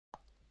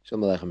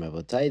Shalom Aleichem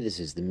Rabotai. This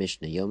is the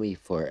Mishnah Yomi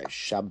for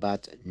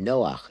Shabbat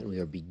Noach, and we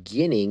are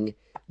beginning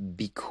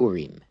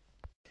Bikurim.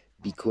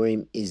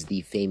 Bikurim is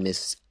the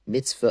famous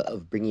mitzvah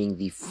of bringing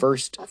the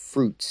first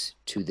fruits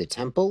to the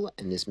temple,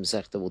 and this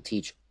Masechta will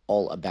teach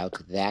all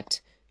about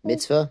that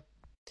mitzvah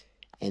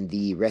and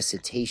the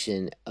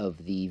recitation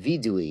of the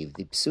vidui,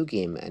 the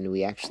psukim, and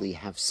we actually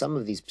have some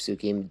of these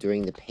psukim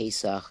during the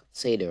Pesach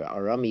Seder,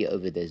 Arami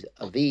over the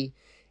Avi.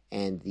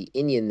 And the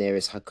Inyan there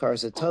is Hakar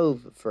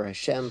Satov for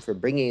Hashem for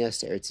bringing us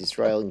to Eretz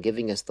Yisrael and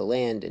giving us the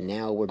land. And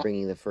now we're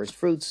bringing the first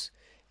fruits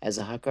as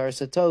a Hakar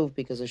Satov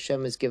because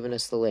Hashem has given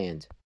us the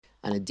land.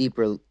 On a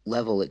deeper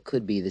level, it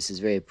could be this is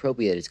very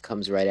appropriate. It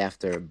comes right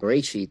after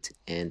Bereshit,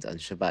 and on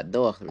Shabbat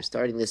Noach we're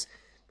starting this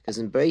because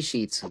in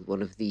Bereshit,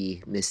 one of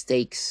the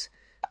mistakes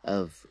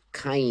of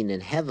Cain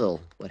and Hevel,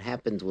 what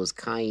happened was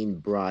Cain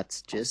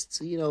brought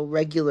just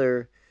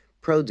regular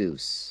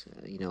produce,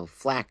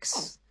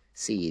 flax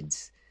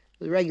seeds.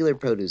 Regular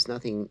produce,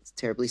 nothing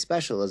terribly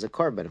special as a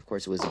korban. Of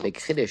course, it was a big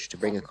chiddush to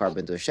bring a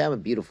korban to Hashem, a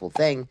beautiful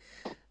thing.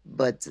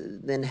 But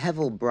then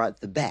Hevel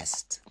brought the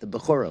best, the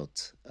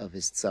bechorot of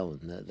his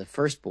tzon, the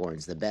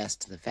firstborns, the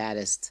best, the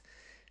fattest.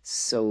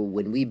 So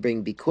when we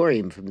bring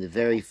bikurim from the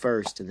very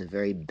first and the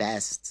very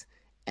best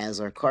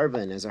as our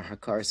korban, as our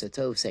hakar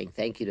satov, saying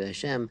thank you to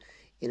Hashem,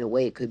 in a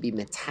way it could be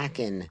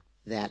metaken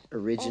that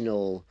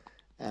original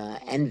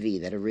envy,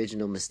 that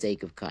original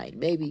mistake of Cain.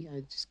 Maybe,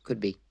 it just could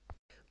be.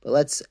 But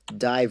let's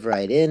dive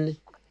right in.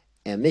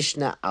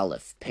 Mishnah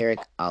Aleph,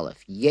 Perek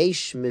Aleph.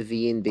 Yesh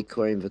meviin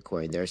bikurim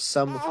v'korim. There are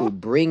some who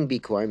bring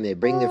bikurim, they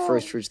bring their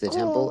first fruits to the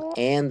temple,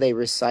 and they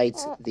recite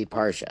the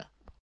parsha.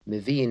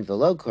 Meviin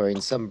v'lo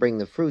korim, some bring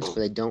the fruits,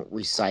 but they don't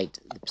recite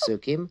the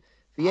psukim.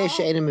 V'yesh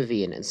she'enan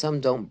meviin, and some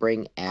don't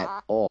bring at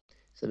all.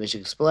 So the Mishnah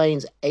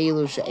explains,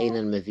 Elu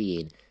she'enan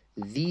meviin.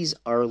 These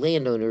are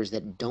landowners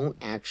that don't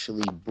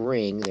actually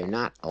bring, they're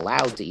not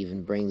allowed to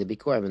even bring the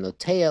bikurim. And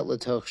loteya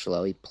l'toch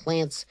shelo, he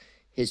plants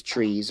his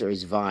trees or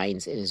his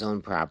vines in his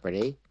own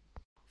property.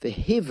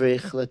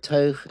 V'hivrich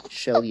l'toch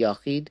shel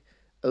yachid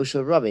o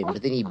shel rabim.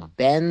 But then he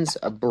bends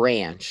a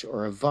branch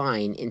or a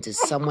vine into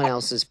someone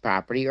else's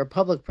property or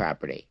public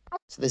property.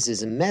 So this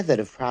is a method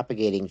of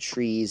propagating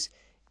trees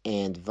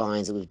and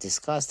vines that we've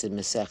discussed in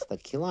Masechta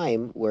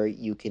Kilayim, where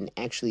you can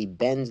actually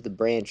bend the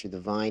branch or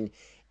the vine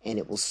and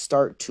it will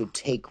start to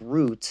take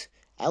root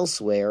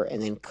elsewhere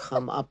and then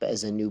come up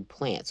as a new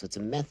plant. So it's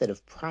a method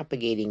of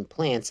propagating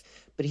plants,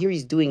 but here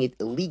he's doing it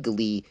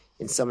illegally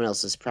in someone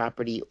else's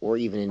property or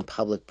even in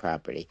public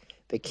property.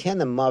 Or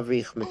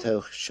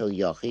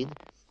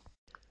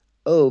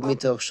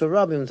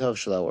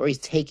he's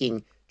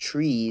taking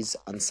trees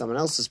on someone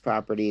else's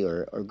property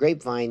or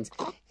grapevines,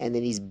 and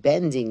then he's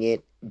bending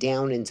it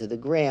down into the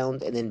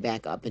ground and then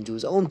back up into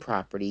his own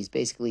property. He's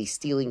basically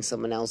stealing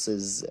someone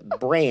else's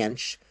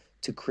branch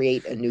to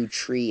create a new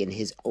tree in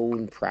his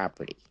own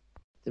property.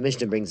 The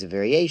Mishnah brings a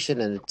variation,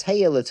 and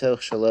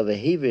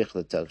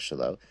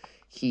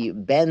he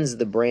bends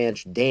the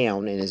branch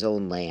down in his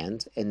own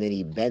land, and then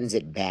he bends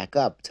it back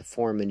up to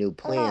form a new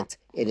plant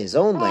in his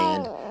own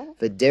land.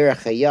 But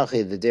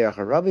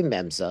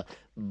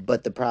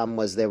the problem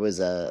was there was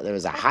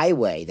a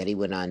highway that he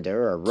went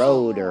under, or a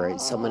road, or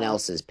someone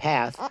else's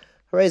path.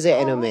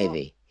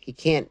 He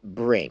can't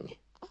bring.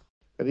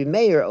 Rabbi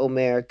Meir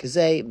Omer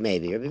Kazay,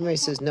 maybe. Rabbi Meir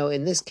says, no,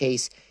 in this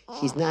case,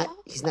 he's not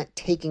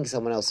taking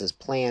someone else's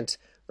plant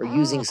or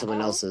using someone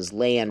else's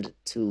land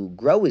to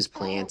grow his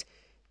plant.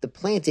 The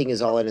planting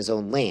is all in his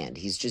own land.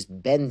 He's just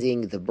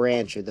bending the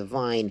branch or the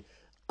vine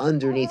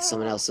underneath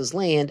someone else's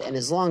land, and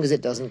as long as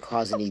it doesn't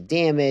cause any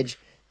damage,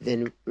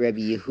 then Rabbi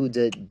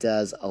Yehuda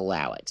does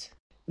allow it.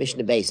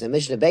 Mishnah Beis. Now,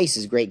 Mishnah Beis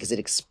is great because it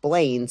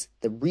explains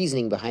the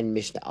reasoning behind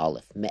Mishnah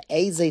Aleph.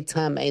 Me'ezei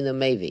tam eino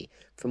mevi.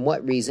 From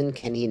what reason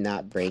can he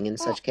not bring in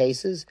such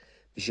cases?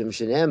 Bishum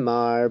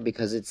shenemar,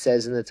 because it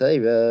says in the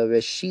Torah,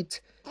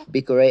 Reshit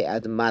bikorei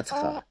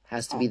admatcha,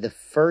 has to be the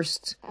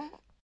first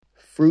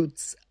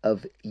fruits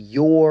of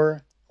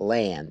your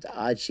land.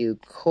 Achu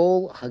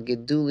kol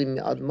hagedulim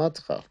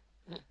admatcha,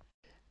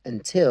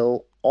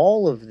 until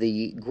all of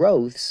the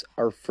growths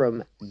are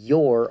from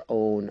your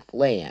own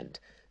land.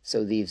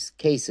 So these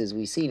cases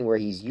we've seen where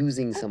he's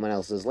using someone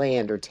else's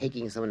land or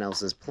taking someone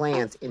else's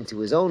plant into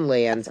his own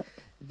land,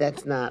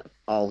 that's not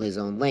all his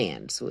own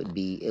land. So it would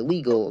be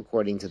illegal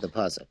according to the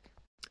pasuk.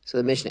 So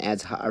the Mishnah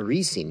adds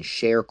ha'arisin,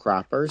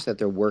 sharecroppers, that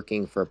they're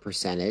working for a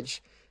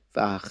percentage.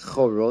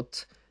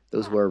 V'achorot,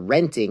 those who are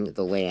renting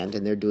the land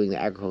and they're doing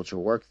the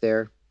agricultural work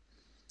there.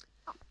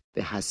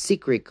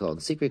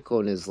 V'hasikrikon.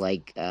 Sikrikon is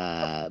like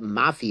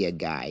mafia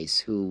guys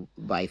who,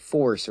 by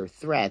force or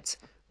threats,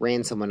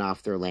 ran someone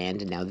off their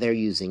land, and now they're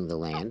using the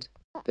land.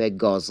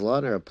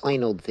 Gozlan, or a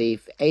plain old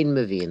thief, ein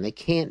mevin, they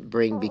can't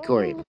bring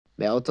bikurim.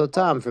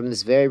 Me'ototam, from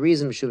this very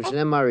reason, mishum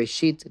shenemar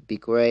reshit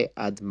bikurei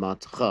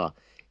admatcha.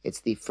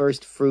 It's the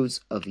first fruits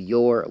of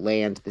your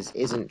land. This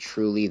isn't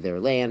truly their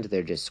land.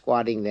 They're just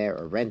squatting there,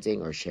 or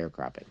renting, or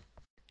sharecropping.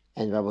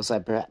 And Rabbi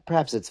said,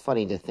 perhaps it's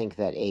funny to think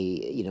that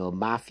a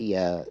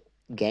mafia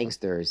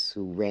gangsters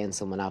who ran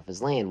someone off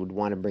his land would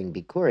want to bring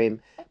bikurim.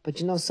 But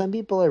some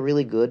people are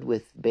really good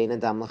with bein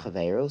adam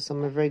l'chaveiro.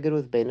 Some are very good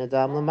with bein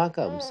adam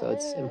l'makom. So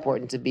it's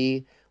important to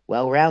be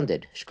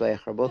well-rounded.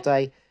 Shkoyach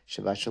rabotai,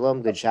 Shabbat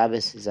shalom, good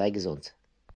Shabbos, sei gesund.